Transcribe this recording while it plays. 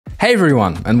Hey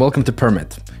everyone, and welcome to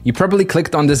Permit. You probably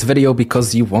clicked on this video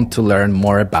because you want to learn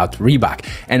more about ReBAC,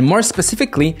 and more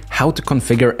specifically, how to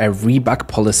configure a ReBAC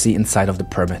policy inside of the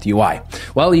Permit UI.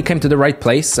 Well, you came to the right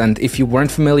place, and if you weren't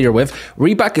familiar with,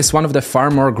 ReBAC is one of the far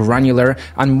more granular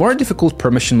and more difficult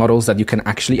permission models that you can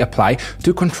actually apply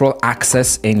to control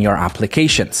access in your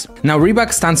applications. Now,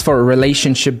 ReBAC stands for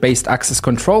Relationship-Based Access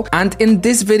Control, and in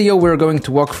this video, we're going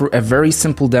to walk through a very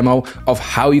simple demo of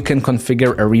how you can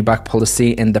configure a ReBAC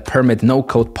policy in the Permit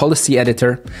no-code policy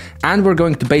editor. And we're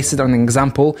going to base it on an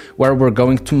example where we're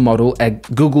going to model a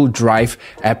Google Drive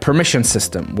permission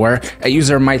system where a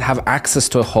user might have access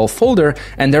to a whole folder,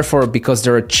 and therefore, because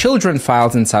there are children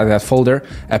files inside that folder,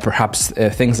 perhaps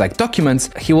things like documents,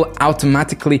 he will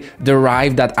automatically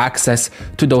derive that access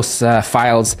to those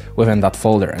files within that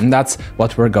folder. And that's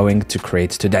what we're going to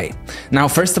create today. Now,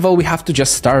 first of all, we have to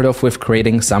just start off with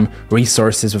creating some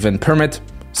resources within Permit.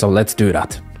 So let's do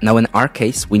that. Now, in our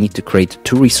case, we need to create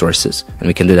two resources, and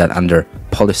we can do that under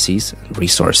Policies,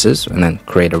 Resources, and then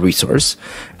create a resource.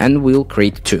 And we'll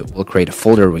create two. We'll create a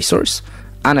folder resource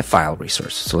and a file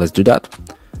resource. So let's do that.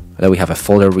 Then we have a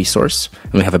folder resource,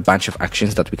 and we have a bunch of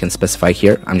actions that we can specify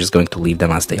here. I'm just going to leave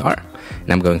them as they are.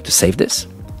 And I'm going to save this.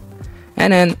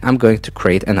 And then I'm going to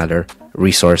create another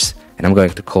resource, and I'm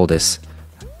going to call this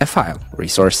a file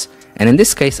resource. And in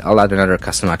this case, I'll add another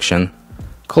custom action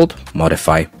called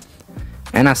modify.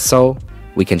 And as so,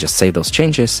 we can just save those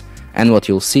changes, and what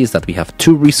you'll see is that we have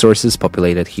two resources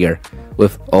populated here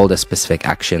with all the specific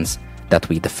actions that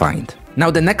we defined. Now,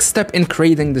 the next step in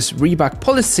creating this ReBAC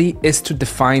policy is to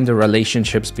define the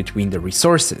relationships between the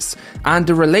resources. And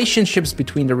the relationships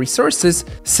between the resources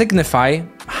signify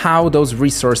how those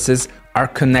resources are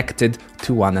connected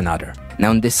to one another.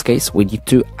 Now, in this case, we need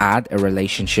to add a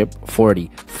relationship for the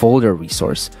folder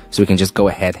resource. So we can just go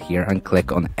ahead here and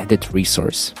click on Edit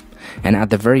Resource. And at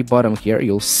the very bottom here,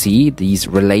 you'll see these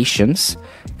relations,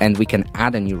 and we can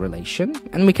add a new relation.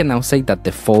 And we can now say that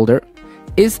the folder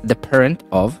is the parent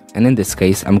of, and in this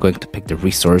case, I'm going to pick the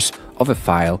resource of a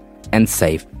file and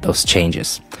save those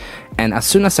changes. And as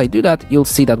soon as I do that, you'll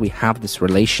see that we have this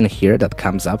relation here that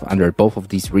comes up under both of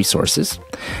these resources.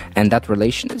 And that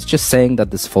relation is just saying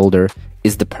that this folder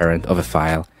is the parent of a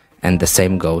file, and the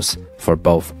same goes for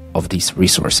both of these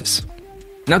resources.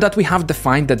 Now that we have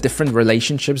defined the different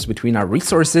relationships between our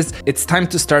resources, it's time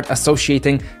to start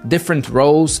associating different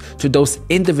roles to those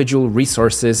individual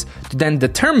resources to then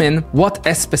determine what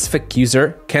a specific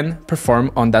user can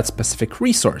perform on that specific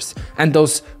resource. And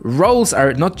those roles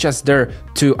are not just there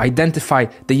to identify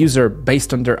the user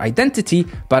based on their identity,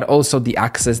 but also the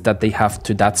access that they have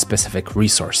to that specific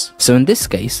resource. So in this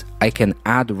case, I can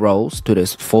add roles to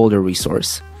this folder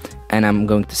resource, and I'm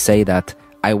going to say that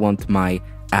I want my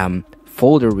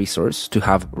folder resource to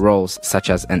have roles such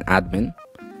as an admin,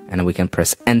 and we can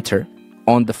press enter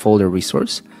on the folder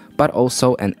resource, but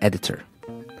also an editor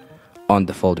on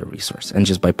the folder resource. And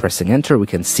just by pressing enter, we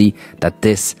can see that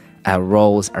these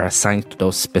roles are assigned to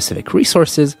those specific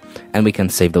resources, and we can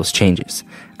save those changes.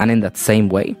 And in that same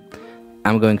way,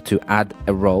 I'm going to add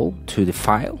a role to the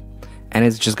file, and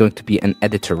it's just going to be an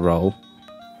editor role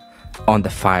on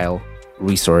the file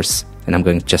resource, and I'm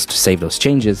going just to save those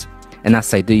changes. And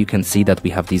as I do, you can see that we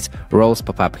have these roles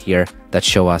pop up here that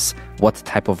show us what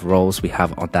type of roles we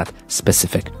have on that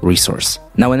specific resource.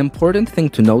 Now, an important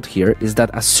thing to note here is that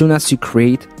as soon as you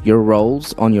create your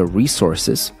roles on your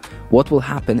resources, what will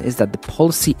happen is that the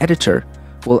policy editor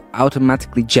will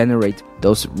automatically generate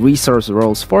those resource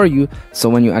roles for you. So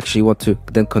when you actually want to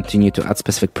then continue to add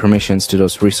specific permissions to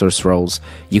those resource roles,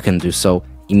 you can do so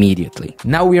immediately.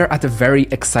 Now we are at a very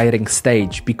exciting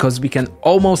stage because we can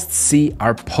almost see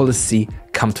our policy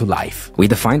come to life. We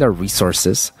defined our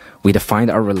resources, we defined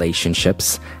our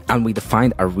relationships, and we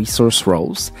defined our resource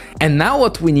roles. And now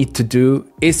what we need to do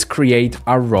is create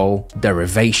our role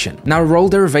derivation. Now, role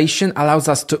derivation allows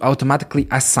us to automatically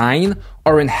assign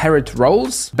or inherit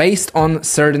roles based on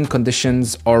certain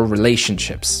conditions or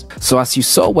relationships. So as you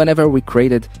saw, whenever we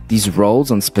created these roles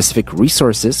on specific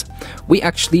resources, we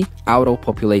actually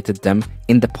auto-populated them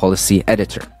in the policy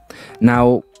editor.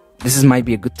 Now, this might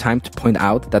be a good time to point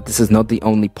out that this is not the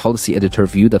only policy editor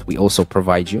view that we also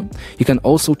provide you. You can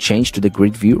also change to the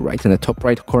grid view right in the top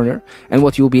right corner, and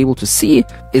what you'll be able to see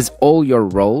is all your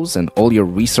roles and all your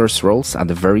resource roles at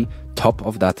the very top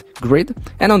of that grid,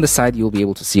 and on the side you'll be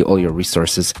able to see all your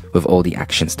resources with all the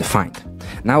actions defined.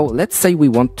 Now let's say we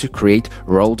want to create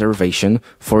role derivation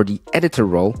for the editor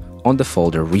role on the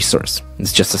folder resource.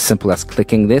 It's just as simple as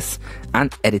clicking this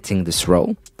and editing this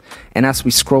role. And as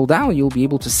we scroll down, you'll be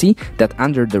able to see that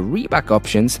under the ReBAC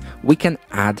options, we can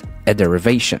add a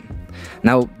derivation.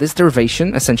 Now, this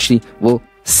derivation essentially will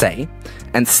say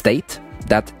and state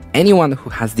that anyone who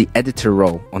has the editor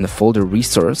role on the folder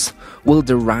resource will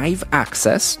derive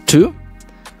access to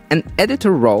an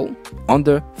editor role on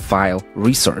the file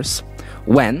resource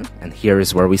when, and here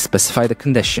is where we specify the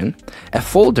condition, a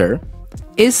folder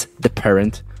is the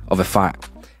parent of a file.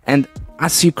 And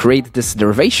as you create this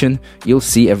derivation, you'll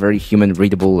see a very human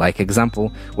readable like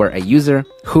example where a user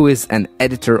who is an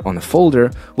editor on a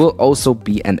folder will also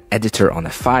be an editor on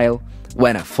a file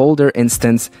when a folder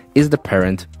instance is the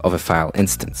parent of a file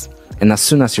instance. And as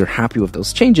soon as you're happy with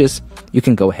those changes, you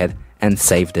can go ahead and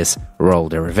save this role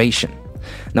derivation.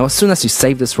 Now, as soon as you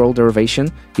save this role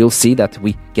derivation, you'll see that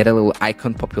we get a little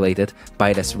icon populated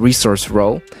by this resource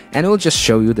role, and it will just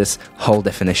show you this whole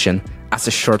definition as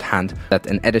a shorthand that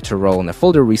an editor role on a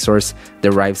folder resource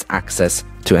derives access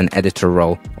to an editor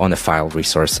role on a file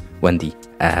resource when the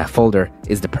folder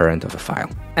is the parent of a file.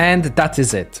 And that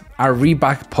is it. Our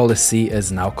ReBAC policy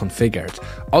is now configured.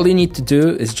 All you need to do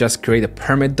is just create a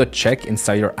permit.check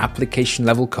inside your application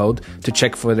level code to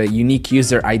check for the unique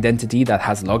user identity that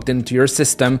has logged into your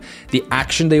system, the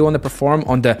action they want to perform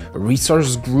on the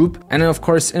resource group, and then of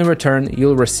course in return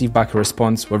you'll receive back a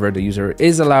response whether the user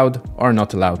is allowed or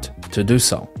not allowed to do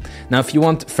so. Now, if you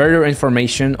want further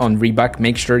information on ReBAC,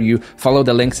 make sure you follow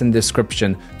the links in the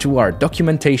description to our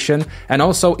documentation. And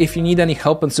also, if you need any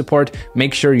help and support,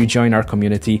 make sure you join our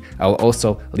community. I'll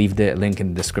also leave the link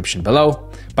in the description below.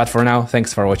 But for now,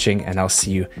 thanks for watching, and I'll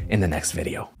see you in the next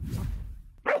video.